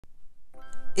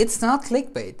It's not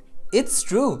clickbait. It's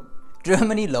true.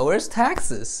 Germany lowers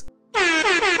taxes.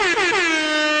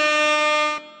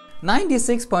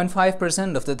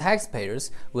 96.5% of the taxpayers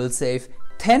will save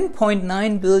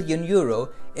 10.9 billion euro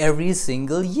every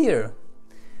single year.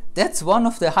 That's one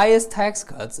of the highest tax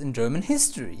cuts in German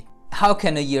history. How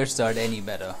can a year start any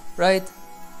better, right?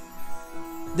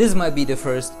 This might be the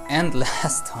first and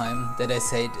last time that I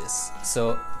say this,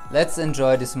 so let's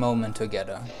enjoy this moment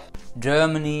together.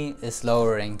 Germany is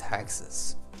lowering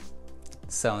taxes.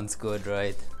 Sounds good,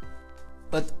 right?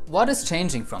 But what is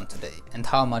changing from today, and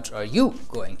how much are you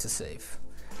going to save?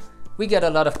 We get a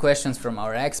lot of questions from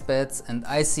our expats, and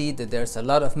I see that there's a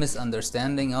lot of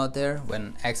misunderstanding out there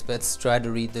when expats try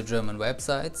to read the German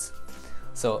websites.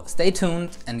 So stay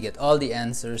tuned and get all the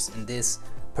answers in this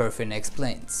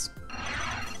PerFinExplains.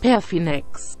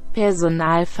 PerFinEx,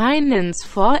 Personal Finance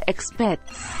for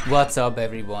Expats. What's up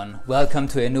everyone? Welcome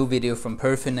to a new video from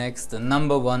PerFinEx, the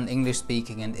 #1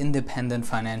 English-speaking and independent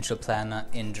financial planner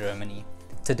in Germany.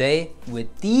 Today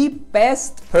with the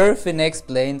best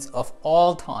PerFinExplains of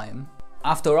all time.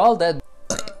 After all that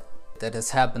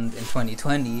has happened in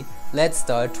 2020, let's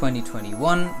start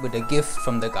 2021 with a gift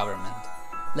from the government.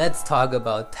 Let's talk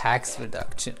about tax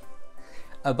reduction.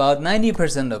 About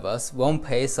 90% of us won't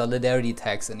pay solidarity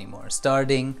tax anymore,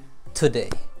 starting today.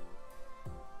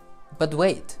 But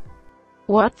wait.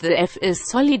 What the F is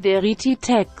solidarity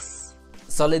tax?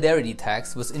 Solidarity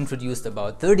tax was introduced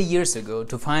about 30 years ago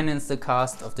to finance the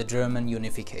cost of the German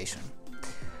unification.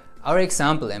 Our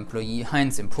example employee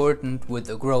Heinz Important, with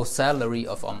a gross salary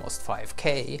of almost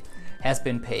 5k, has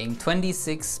been paying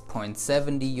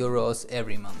 26.70 euros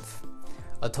every month,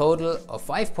 a total of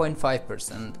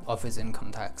 5.5% of his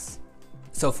income tax.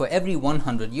 So for every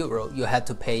 100 euro you had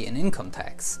to pay in income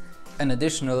tax, an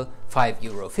additional 5,50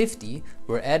 euro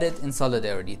were added in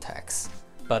solidarity tax.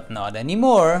 But not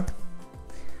anymore!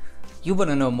 You want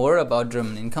to know more about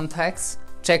German income tax?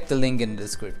 Check the link in the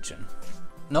description.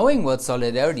 Knowing what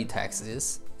solidarity tax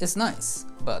is nice,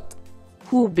 but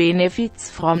who benefits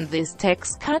from this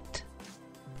tax cut?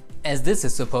 As this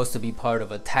is supposed to be part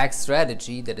of a tax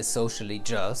strategy that is socially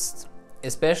just,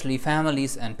 especially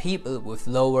families and people with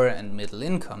lower and middle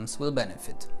incomes will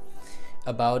benefit.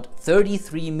 About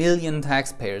 33 million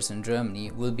taxpayers in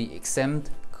Germany will be exempt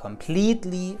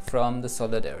completely from the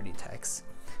solidarity tax.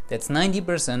 That's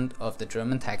 90% of the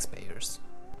German taxpayers.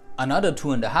 Another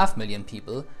 2.5 million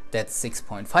people, that's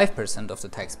 6.5% of the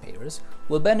taxpayers,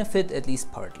 will benefit at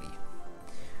least partly.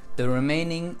 The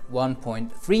remaining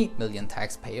 1.3 million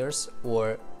taxpayers,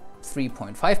 or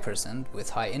 3.5% with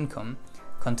high income,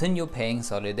 continue paying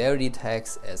solidarity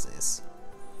tax as is.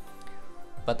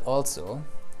 But also,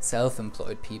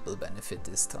 self-employed people benefit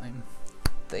this time.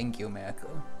 Thank you,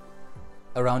 Merkel.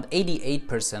 Around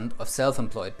 88% of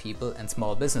self-employed people and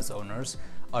small business owners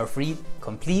are freed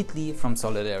completely from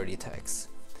solidarity tax.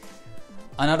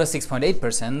 Another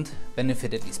 6.8%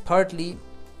 benefit at least partly,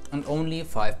 and only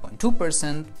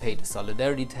 5.2% pay the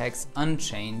solidarity tax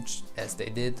unchanged as they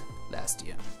did last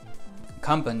year.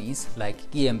 Companies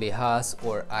like GmbHs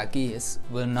or AGs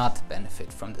will not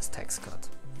benefit from this tax cut.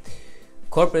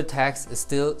 Corporate tax is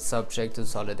still subject to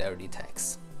solidarity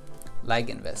tax, like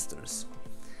investors.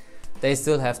 They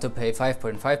still have to pay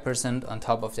 5.5% on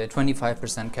top of their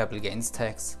 25% capital gains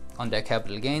tax on their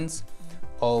capital gains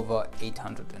over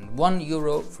 801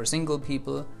 euro for single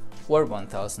people or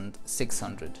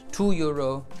 1,602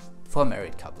 euro for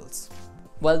married couples.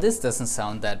 While this doesn't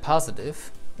sound that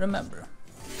positive, remember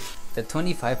that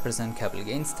 25% capital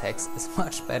gains tax is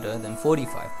much better than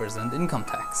 45% income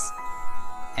tax.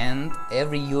 And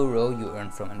every euro you earn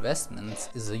from investments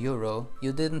is a euro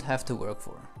you didn't have to work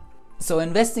for. So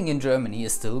investing in Germany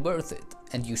is still worth it,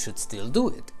 and you should still do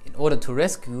it in order to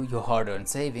rescue your hard-earned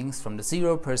savings from the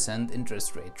 0%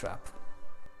 interest rate trap.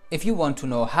 If you want to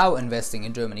know how investing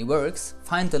in Germany works,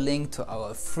 find the link to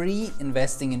our free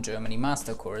Investing in Germany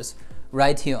master course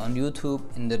right here on YouTube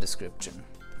in the description.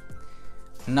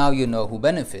 Now you know who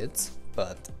benefits,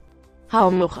 but how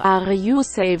much are you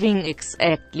saving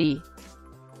exactly?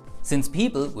 Since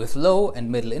people with low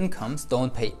and middle incomes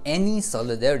don't pay any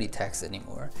solidarity tax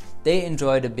anymore, they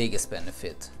enjoy the biggest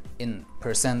benefit in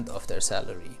percent of their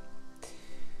salary.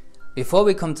 Before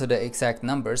we come to the exact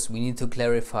numbers, we need to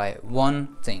clarify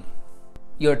one thing.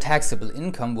 Your taxable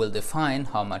income will define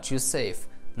how much you save,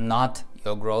 not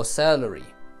your gross salary.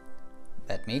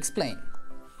 Let me explain.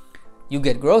 You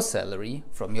get gross salary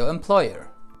from your employer.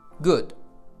 Good.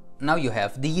 Now you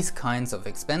have these kinds of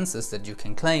expenses that you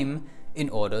can claim in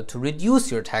order to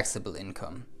reduce your taxable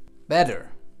income.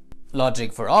 Better.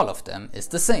 Logic for all of them is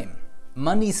the same.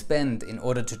 Money spent in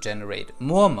order to generate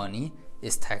more money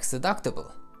is tax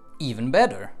deductible. Even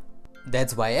better.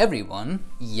 That's why everyone,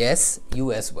 yes,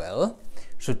 you as well,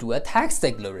 should do a tax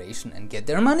declaration and get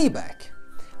their money back.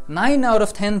 9 out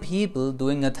of 10 people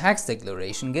doing a tax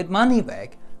declaration get money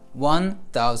back,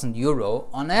 1,000 euro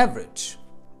on average.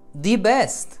 The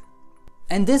best!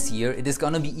 And this year it is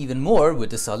gonna be even more with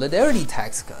the solidarity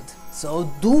tax cut.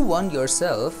 So do one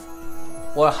yourself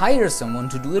or hire someone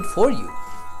to do it for you.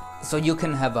 So you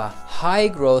can have a high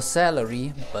gross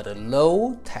salary but a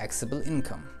low taxable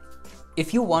income.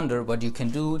 If you wonder what you can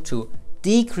do to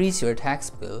decrease your tax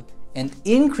bill and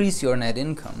increase your net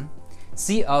income,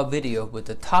 see our video with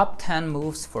the top 10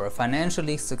 moves for a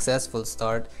financially successful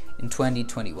start in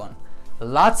 2021.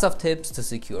 Lots of tips to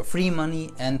secure free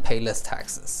money and pay less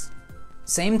taxes.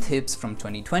 Same tips from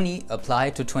 2020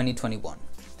 apply to 2021.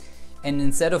 And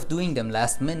instead of doing them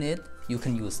last minute, you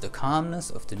can use the calmness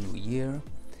of the new year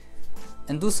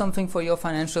and do something for your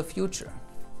financial future.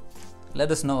 Let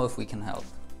us know if we can help.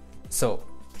 So,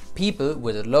 people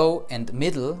with a low and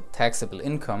middle taxable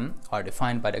income are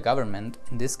defined by the government,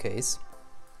 in this case,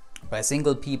 by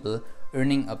single people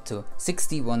earning up to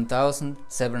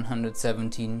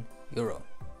 61,717 euro,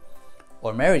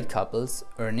 or married couples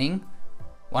earning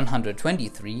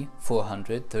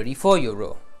 123,434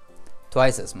 euro,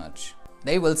 twice as much.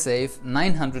 They will save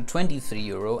 923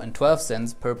 euro and 12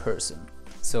 cents per person,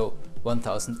 so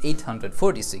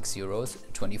 1,846 euros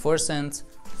and 24 cents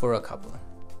for a couple.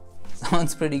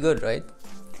 Sounds pretty good, right?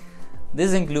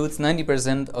 This includes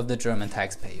 90% of the German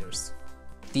taxpayers.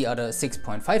 The other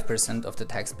 6.5% of the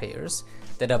taxpayers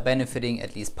that are benefiting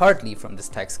at least partly from this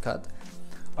tax cut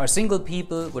are single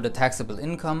people with a taxable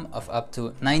income of up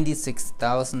to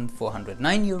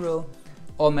 96,409 euro,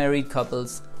 or married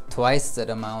couples twice that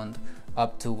amount,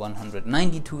 up to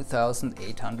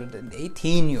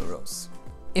 192,818 euros.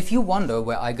 If you wonder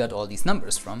where I got all these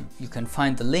numbers from, you can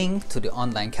find the link to the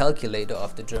online calculator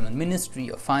of the German Ministry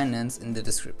of Finance in the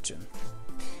description.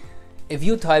 If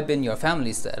you type in your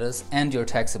family status and your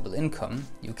taxable income,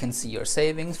 you can see your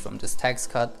savings from this tax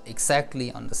cut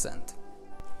exactly on the cent.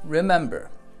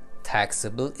 Remember,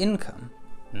 taxable income,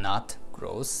 not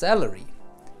gross salary.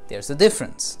 There's a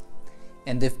difference.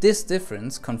 And if this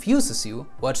difference confuses you,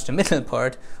 watch the middle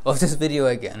part of this video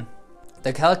again.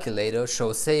 The calculator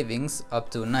shows savings up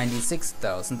to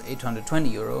 96,820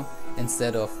 euro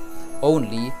instead of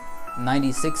only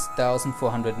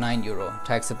 96,409 euro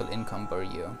taxable income per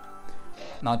year.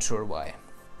 Not sure why.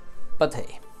 But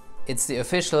hey, it's the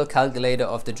official calculator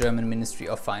of the German Ministry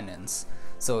of Finance,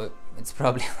 so it's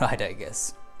probably right, I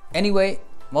guess. Anyway,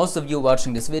 most of you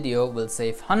watching this video will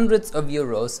save hundreds of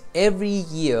euros every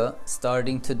year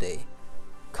starting today.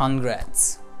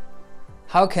 Congrats!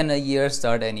 How can a year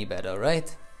start any better,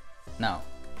 right? Now,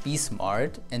 be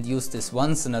smart and use this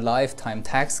once-in-a-lifetime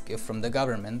tax gift from the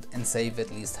government and save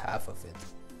at least half of it.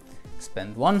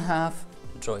 Spend one half,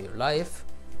 enjoy your life,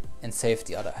 and save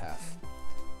the other half.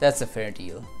 That's a fair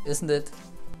deal, isn't it?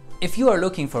 If you are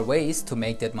looking for ways to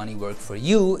make that money work for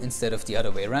you instead of the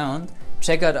other way around,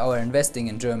 check out our Investing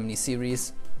in Germany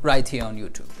series right here on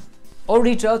YouTube. Or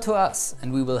reach out to us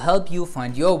and we will help you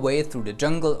find your way through the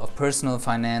jungle of personal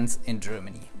finance in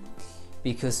Germany.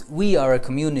 Because we are a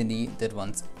community that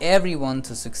wants everyone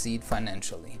to succeed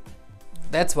financially.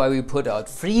 That's why we put out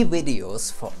free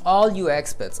videos for all you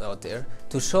expats out there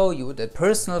to show you that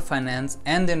personal finance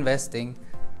and investing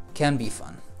can be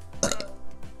fun.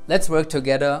 Let's work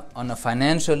together on a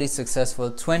financially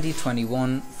successful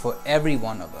 2021 for every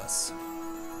one of us.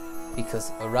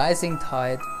 Because a rising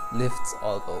tide lifts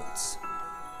all boats.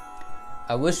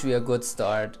 I wish you a good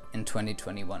start in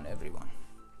 2021, everyone.